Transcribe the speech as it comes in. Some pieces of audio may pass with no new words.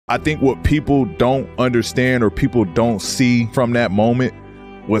I think what people don't understand or people don't see from that moment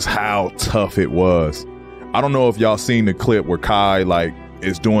was how tough it was. I don't know if y'all seen the clip where Kai like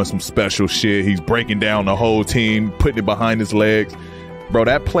is doing some special shit. He's breaking down the whole team, putting it behind his legs. Bro,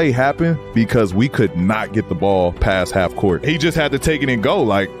 that play happened because we could not get the ball past half court. He just had to take it and go,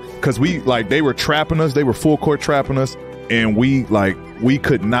 like, because they were trapping us. They were full court trapping us. And we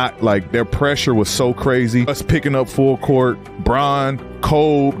could not, like, their pressure was so crazy. Us picking up full court, Bron,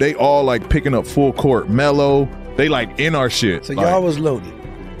 Cole, they all like picking up full court. Melo, they like in our shit. So like, y'all was loaded.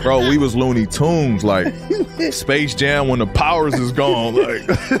 Bro, we was Looney Tunes, like Space Jam when the powers is gone. Like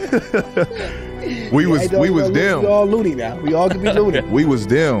we was them. We all loony now. We all can be loony. We was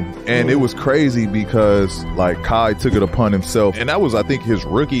them. And it was crazy because like Kai took it upon himself. And that was, I think, his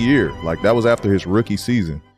rookie year. Like that was after his rookie season.